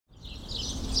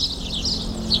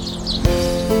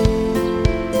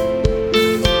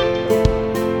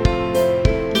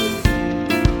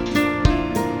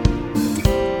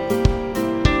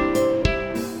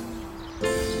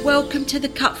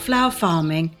Flower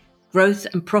Farming, Growth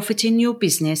and Profit in Your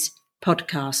Business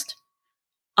podcast.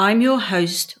 I'm your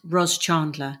host, Ros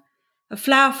Chandler, a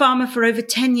flower farmer for over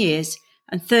 10 years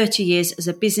and 30 years as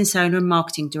a business owner and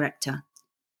marketing director.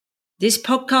 This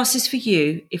podcast is for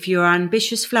you if you're an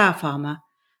ambitious flower farmer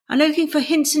and are looking for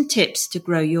hints and tips to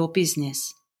grow your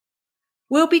business.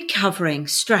 We'll be covering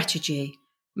strategy,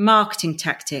 marketing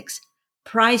tactics,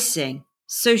 pricing,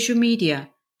 social media,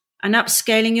 and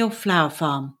upscaling your flower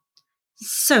farm.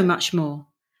 So much more.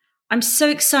 I'm so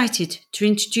excited to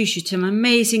introduce you to some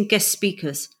amazing guest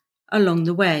speakers along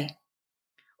the way.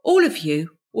 All of you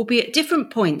will be at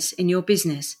different points in your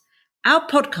business. Our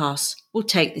podcasts will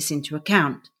take this into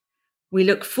account. We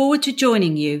look forward to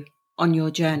joining you on your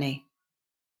journey.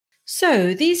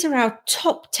 So these are our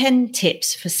top 10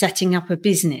 tips for setting up a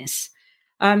business.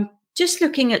 Just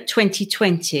looking at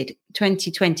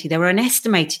 2020, there were an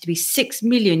estimated to be 6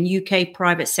 million UK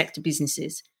private sector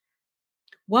businesses.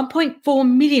 1.4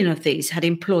 million of these had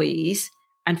employees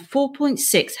and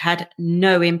 4.6 had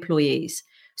no employees.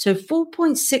 So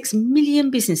 4.6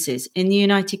 million businesses in the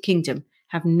United Kingdom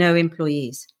have no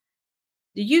employees.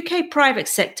 The UK private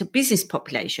sector business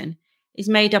population is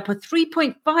made up of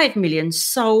 3.5 million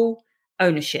sole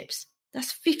ownerships.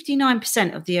 That's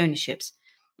 59% of the ownerships.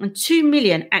 And 2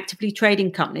 million actively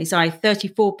trading companies, i.e.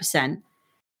 34%,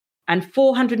 and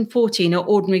 414 are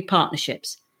ordinary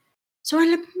partnerships. So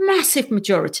a massive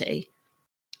majority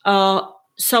are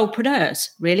solopreneurs,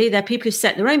 really. They're people who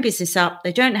set their own business up,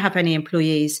 they don't have any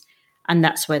employees, and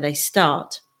that's where they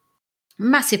start. A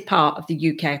massive part of the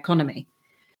UK economy.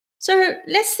 So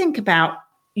let's think about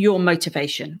your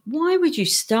motivation. Why would you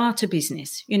start a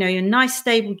business? You know, your nice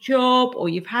stable job, or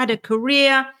you've had a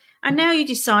career, and now you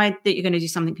decide that you're going to do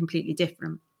something completely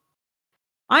different.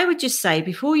 I would just say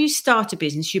before you start a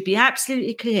business, you'd be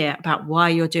absolutely clear about why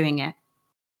you're doing it.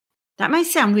 That may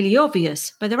sound really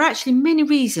obvious, but there are actually many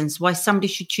reasons why somebody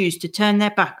should choose to turn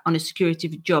their back on a security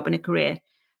of a job and a career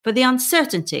for the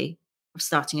uncertainty of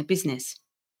starting a business.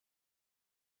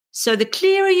 So the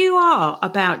clearer you are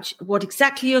about what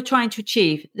exactly you're trying to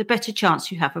achieve, the better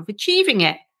chance you have of achieving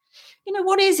it. You know,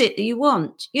 what is it that you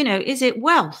want? You know, is it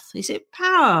wealth? Is it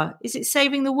power? Is it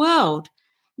saving the world?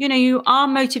 You know, you are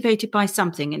motivated by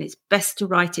something and it's best to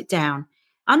write it down.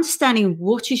 Understanding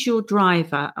what is your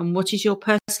driver and what is your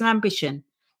personal ambition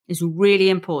is really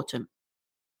important.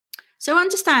 So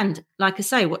understand, like I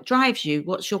say, what drives you,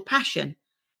 what's your passion.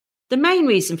 The main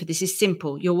reason for this is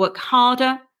simple. You'll work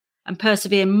harder and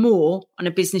persevere more on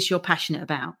a business you're passionate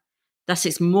about. Thus,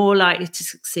 it's more likely to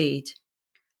succeed.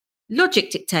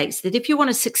 Logic dictates that if you want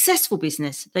a successful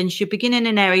business, then you should begin in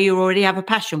an area you already have a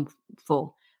passion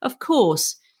for. Of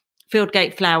course,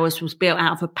 Fieldgate Flowers was built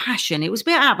out of a passion. It was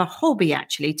built out of a hobby,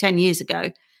 actually, 10 years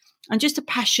ago, and just a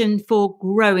passion for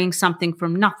growing something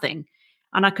from nothing.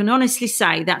 And I can honestly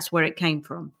say that's where it came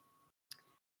from.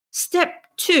 Step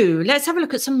 2, let's have a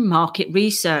look at some market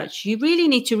research. You really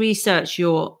need to research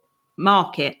your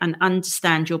market and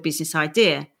understand your business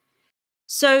idea.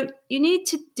 So you need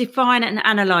to define and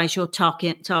analyze your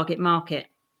target market.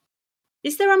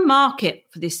 Is there a market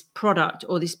for this product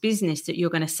or this business that you're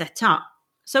going to set up?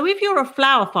 So if you're a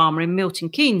flower farmer in Milton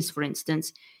Keynes, for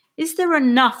instance, is there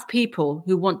enough people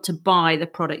who want to buy the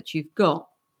product you've got?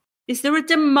 Is there a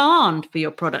demand for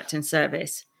your product and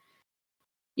service?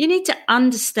 You need to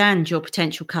understand your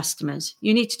potential customers.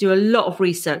 You need to do a lot of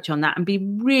research on that and be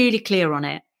really clear on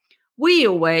it. We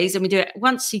always, and we do it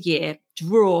once a year,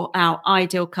 draw our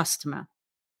ideal customer.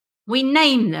 We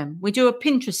name them. We do a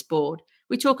Pinterest board.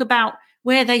 We talk about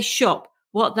where they shop,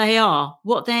 what they are,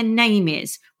 what their name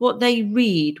is, what they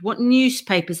read, what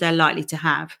newspapers they're likely to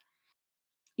have.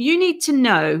 You need to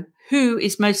know who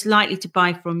is most likely to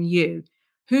buy from you,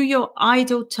 who your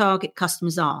ideal target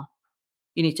customers are.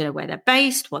 You need to know where they're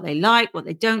based, what they like, what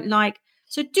they don't like.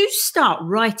 So do start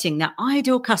writing that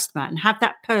ideal customer and have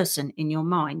that person in your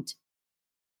mind.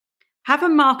 Have a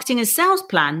marketing and sales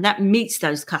plan that meets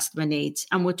those customer needs,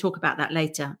 and we'll talk about that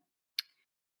later.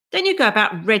 Then you go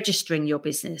about registering your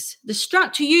business. The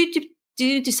structure you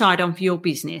do decide on for your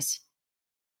business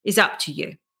is up to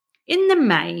you. In the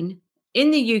main,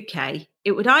 in the UK,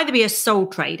 it would either be a sole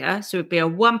trader, so it would be a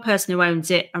one person who owns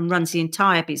it and runs the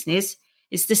entire business.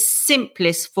 It's the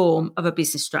simplest form of a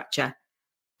business structure.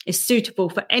 It's suitable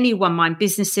for any one-man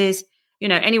businesses, you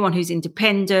know, anyone who's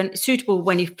independent, suitable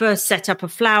when you first set up a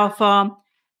flower farm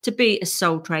to be a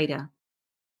sole trader.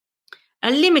 A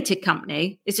limited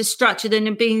company is a structure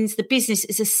that means the business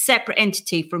is a separate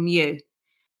entity from you.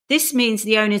 This means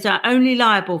the owners are only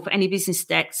liable for any business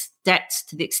debts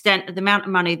to the extent of the amount of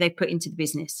money they put into the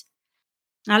business.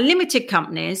 Now, limited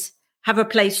companies have a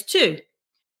place too.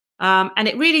 And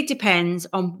it really depends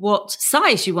on what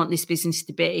size you want this business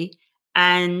to be.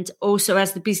 And also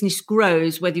as the business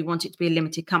grows, whether you want it to be a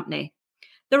limited company.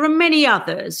 There are many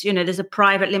others. There's a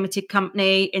private limited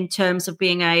company in terms of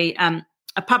being a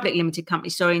public limited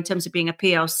company, in terms of being a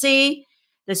PLC.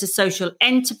 There's a social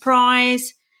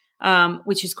enterprise,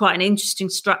 which is quite an interesting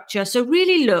structure. So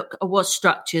really look at what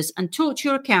structures and talk to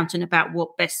your accountant about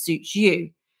what best suits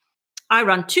you. I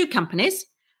run 2 companies.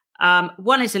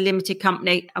 One is a limited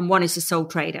company and one is a sole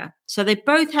trader. So they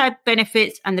both have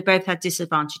benefits and they both have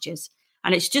disadvantages.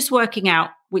 And it's just working out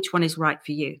which one is right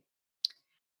for you.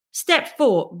 Step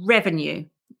 4, revenue.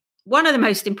 One of the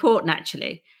most important,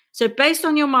 actually. So based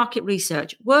on your market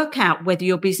research, work out whether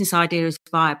your business idea is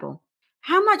viable.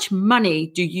 How much money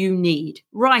do you need?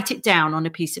 Write it down on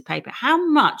a piece of paper. How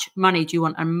much money do you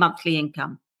want a monthly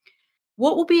income?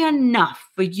 What will be enough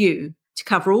for you to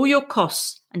cover all your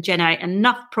costs and generate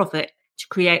enough profit to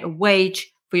create a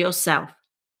wage for yourself?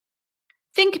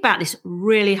 Think about this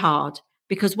really hard,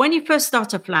 because when you first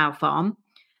start a flower farm,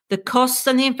 the costs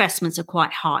and the investments are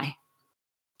quite high,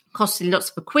 costing lots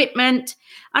of equipment.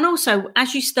 And also,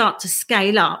 as you start to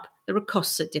scale up, there are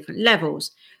costs at different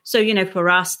levels. So, for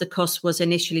us, the cost was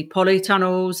initially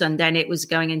polytunnels, and then it was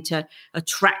going into a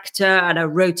tractor and a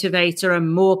rotavator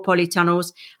and more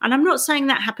polytunnels. And I'm not saying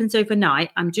that happens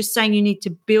overnight. I'm just saying you need to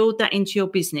build that into your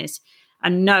business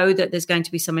and know that there's going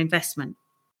to be some investment.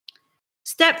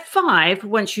 Step 5,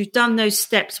 once you've done those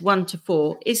steps 1 to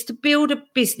 4, is to build a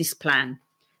business plan.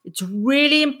 It's a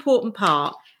really important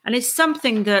part, and it's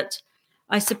something that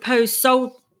I suppose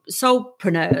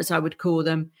solopreneurs, I would call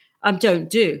them, don't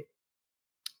do.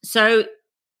 So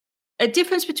a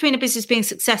difference between a business being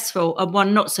successful and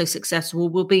one not so successful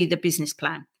will be the business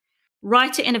plan.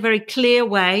 Write it in a very clear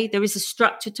way. There is a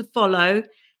structure to follow.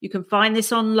 You can find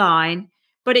this online,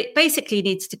 but it basically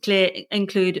needs to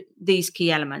include these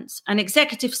key elements: an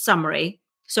executive summary,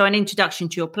 so an introduction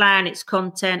to your plan, its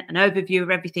content, an overview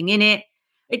of everything in it.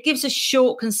 It gives a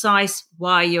short, concise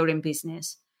why you're in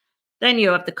business. Then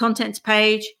you have the contents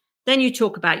page. Then you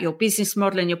talk about your business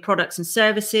model and your products and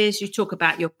services. You talk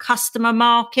about your customer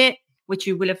market, which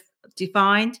you will have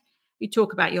defined. You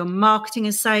talk about your marketing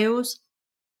and sales.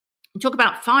 You talk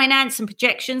about finance and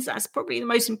projections. That's probably the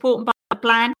most important part of the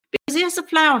plan, because as a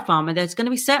flower farmer, there's going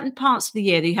to be certain parts of the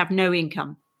year that you have no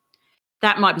income.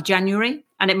 That might be January,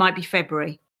 and it might be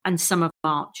February and some of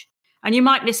March. And you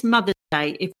might miss Mother's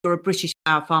Day if you're a British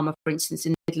flower farmer, for instance,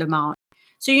 in the middle of March.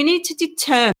 So you need to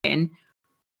determine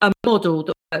a model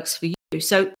that works for you.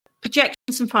 So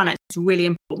projections and finance is really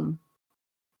important.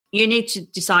 You need to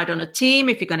decide on a team.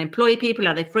 If you're going to employ people,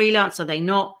 are they freelance? Are they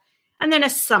not? And then a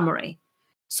summary.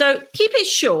 So keep it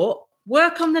short,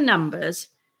 work on the numbers,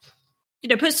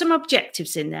 put some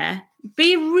objectives in there,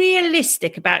 be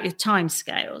realistic about your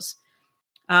timescales,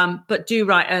 but do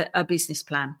write a business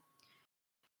plan.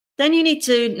 Then you need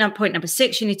to, point number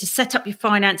 6, you need to set up your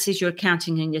finances, your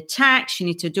accounting and your tax. You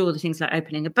need to do all the things like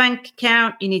opening a bank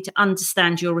account. You need to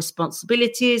understand your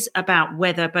responsibilities about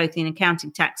whether both in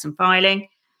accounting, tax and filing.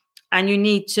 And you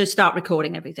need to start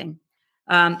recording everything.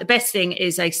 The best thing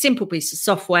is a simple piece of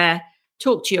software.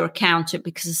 Talk to your accountant,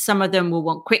 because some of them will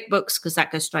want QuickBooks because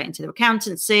that goes straight into their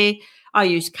accountancy. I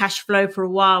used Cashflow for a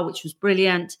while, which was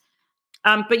brilliant.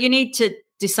 But you need to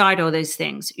decide all those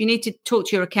things. You need to talk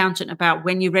to your accountant about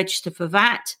when you register for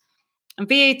VAT. And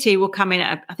VAT will come in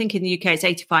at, I think in the UK, it's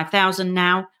 85,000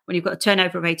 now, when you've got a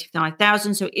turnover of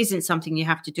 85,000. So it isn't something you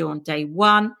have to do on day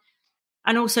one.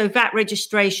 And also VAT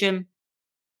registration,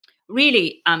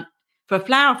 really, for a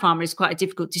flower farmer is quite a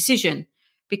difficult decision,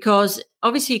 because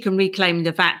obviously you can reclaim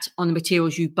the VAT on the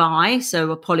materials you buy, so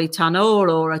a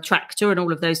polytunnel or a tractor and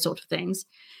all of those sort of things.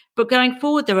 But going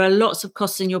forward, there are lots of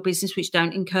costs in your business which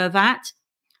don't incur VAT.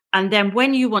 And then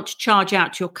when you want to charge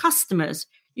out to your customers,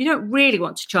 you don't really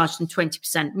want to charge them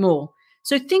 20% more.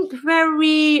 So think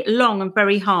very long and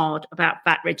very hard about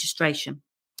VAT registration.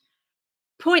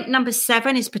 Point number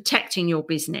 7 is protecting your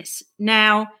business.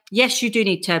 Now, yes, you do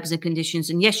need terms and conditions,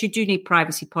 and yes, you do need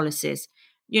privacy policies.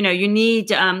 You need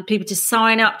people to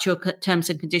sign up to your terms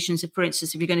and conditions, for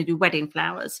instance, if you're going to do wedding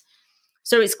flowers.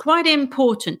 So it's quite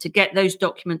important to get those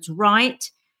documents right.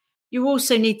 You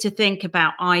also need to think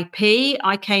about IP.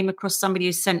 I came across somebody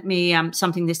who sent me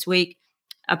something this week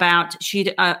about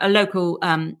a local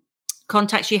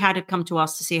contact she had come to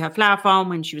us to see her flower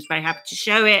farm, and she was very happy to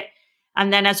show it.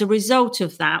 And then as a result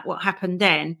of that, what happened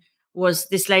then was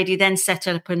this lady then set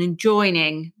up an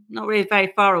adjoining, not really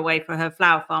very far away from her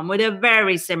flower farm, with a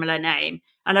very similar name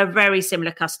and a very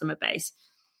similar customer base.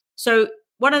 So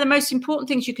one of the most important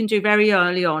things you can do very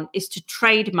early on is to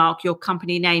trademark your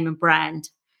company name and brand.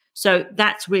 So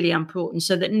that's really important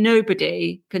so that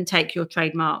nobody can take your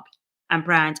trademark and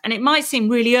brand. And it might seem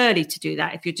really early to do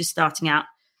that if you're just starting out,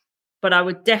 but I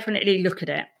would definitely look at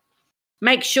it.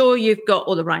 Make sure you've got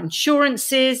all the right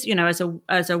insurances. You know,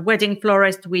 as a wedding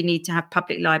florist, we need to have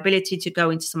public liability to go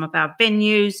into some of our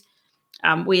venues.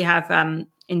 We have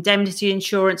indemnity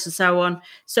insurance and so on.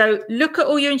 So look at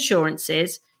all your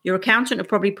insurances. Your accountant will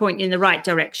probably point you in the right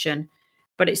direction,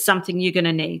 but it's something you're going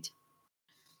to need.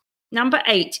 Number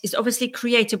 8 is obviously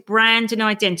create a brand and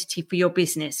identity for your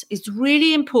business. It's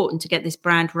really important to get this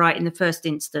brand right in the first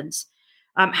instance.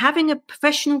 Having a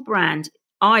professional brand,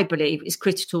 I believe, is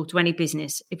critical to any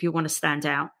business if you want to stand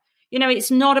out. You know,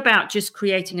 it's not about just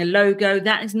creating a logo.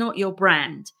 That is not your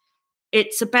brand.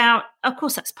 It's about, of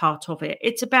course, that's part of it.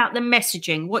 It's about the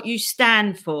messaging, what you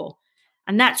stand for.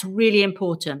 And that's really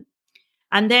important.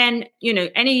 And then, you know,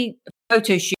 any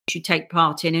photo shoot you take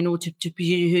part in order to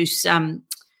produce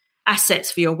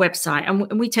assets for your website.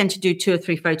 And we tend to do 2 or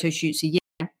 3 photo shoots a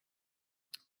year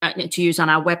to use on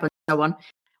our web and so on.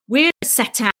 We're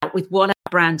set out with what our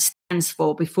brand stands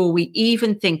for before we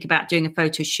even think about doing a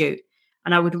photo shoot.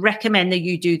 And I would recommend that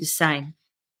you do the same.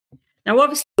 Now,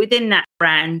 obviously, within that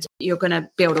brand, you're going to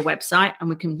build a website, and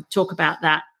we can talk about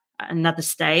that at another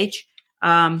stage.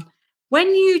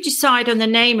 When you decide on the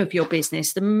name of your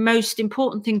business, the most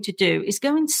important thing to do is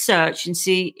go and search and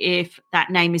see if that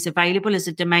name is available as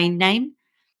a domain name.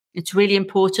 It's really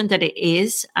important that it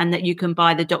is, and that you can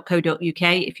buy the .co.uk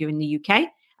if you're in the UK,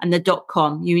 and the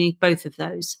 .com. You need both of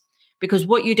those, because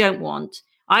what you don't want,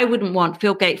 I wouldn't want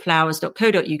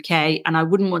philgateflowers.co.uk, and I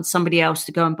wouldn't want somebody else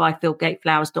to go and buy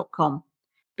philgateflowers.com,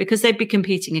 because they'd be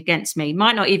competing against me.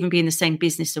 Might not even be in the same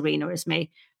business arena as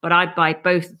me, but I'd buy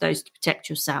both of those to protect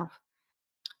yourself.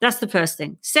 That's the first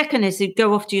thing. Second is to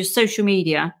go off to your social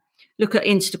media, look at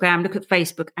Instagram, look at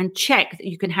Facebook, and check that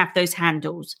you can have those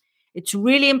handles. It's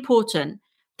really important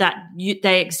that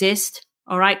they exist,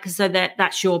 all right, because so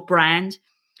that's your brand.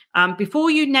 Before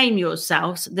you name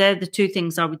yourselves, they're the 2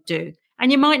 things I would do.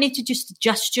 And you might need to just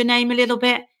adjust your name a little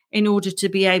bit in order to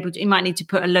be able to, you might need to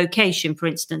put a location, for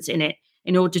instance, in it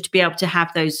in order to be able to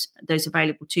have those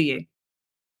available to you.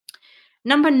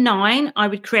 Number 9, I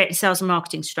would create a sales and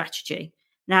marketing strategy.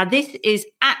 Now, this is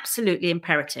absolutely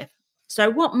imperative. So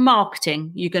what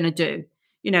marketing you're going to do?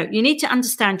 You know, you need to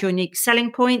understand your unique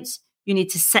selling points. You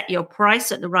need to set your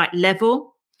price at the right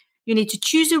level. You need to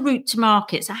choose a route to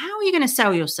market. So how are you going to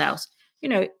sell yourselves? You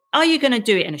know, are you going to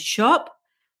do it in a shop?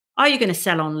 Are you going to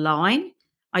sell online?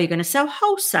 Are you going to sell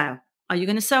wholesale? Are you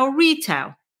going to sell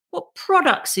retail? What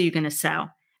products are you going to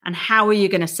sell? And how are you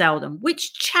going to sell them?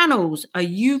 Which channels are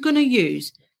you going to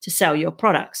use to sell your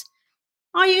products?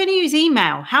 Are you going to use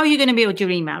email? How are you going to build your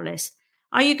email list?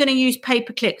 Are you going to use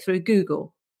pay-per-click through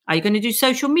Google? Are you going to do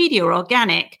social media or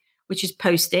organic, which is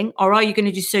posting? Or are you going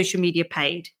to do social media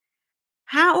paid?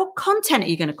 What content are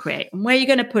you going to create, and where are you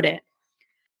going to put it?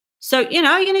 So, you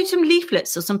know, are you going to do some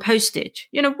leaflets or some postage?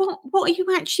 You know, what are you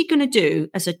actually going to do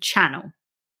as a channel?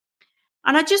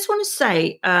 And I just want to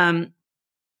say,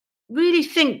 really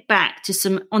think back to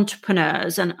some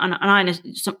entrepreneurs, and I know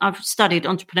I've studied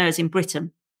entrepreneurs in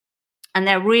Britain, and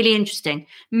they're really interesting.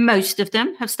 Most of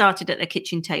them have started at their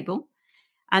kitchen table,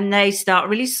 and they start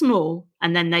really small,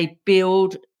 and then they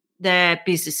build their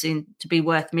business to be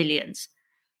worth millions.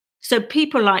 So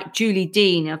people like Julie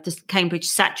Dean of the Cambridge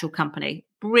Satchel Company,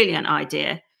 brilliant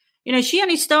idea. You know, she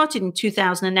only started in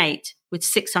 2008 with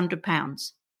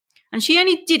 £600. And she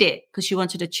only did it because she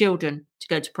wanted her children to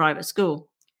go to private school.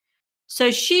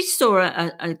 So she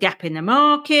saw a gap in the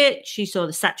market. She saw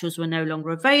the satchels were no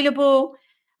longer available.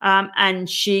 And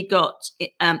she got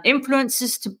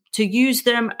influencers to use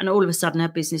them. And all of a sudden, her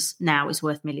business now is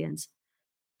worth millions.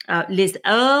 Liz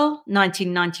Earle,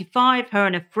 1995, her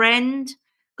and a friend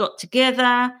got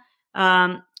together.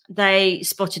 They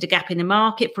spotted a gap in the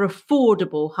market for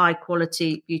affordable,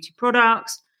 high-quality beauty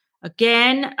products.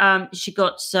 Again, she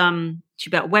built a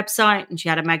website and she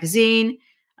had a magazine.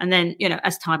 And then, you know,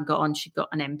 as time got on, she got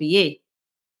an MBE.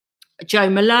 Jo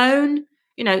Malone,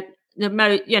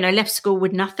 left school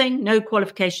with nothing, no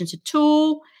qualifications at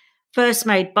all. First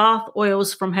made bath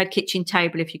oils from her kitchen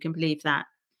table, if you can believe that.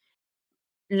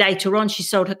 Later on, she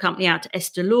sold her company out to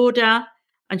Estee Lauder,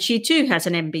 and she too has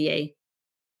an MBE.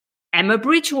 Emma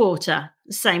Bridgewater,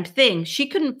 the same thing. She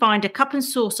couldn't find a cup and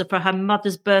saucer for her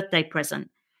mother's birthday present,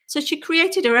 so she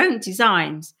created her own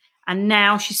designs, and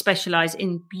now she specializes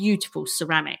in beautiful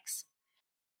ceramics.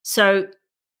 So,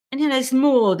 and there's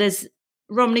more. There's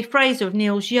Romney Fraser of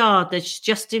Neal's Yard. There's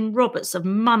Justin Roberts of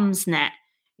Mumsnet.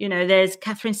 There's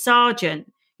Catherine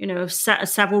Sargent, of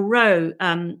Savile Row.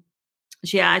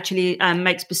 She actually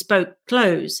makes bespoke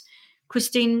clothes.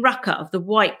 Christine Rucker of the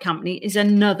White Company is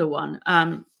another one.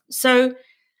 So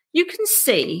you can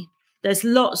see there's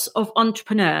lots of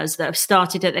entrepreneurs that have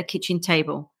started at their kitchen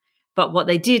table, but what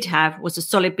they did have was a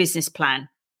solid business plan.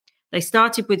 They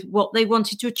started with what they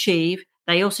wanted to achieve.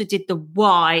 They also did the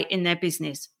why in their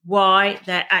business, why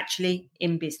they're actually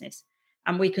in business.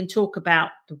 And we can talk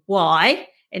about the why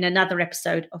in another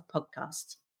episode of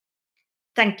podcast.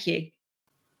 Thank you.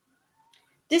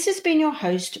 This has been your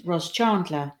host, Ros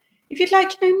Chandler. If you'd like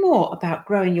to know more about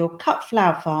growing your cut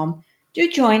flower farm, do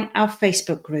join our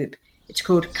Facebook group. It's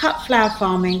called Cut Flower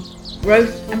Farming,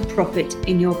 Growth and Profit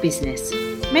in Your Business.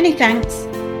 Many thanks.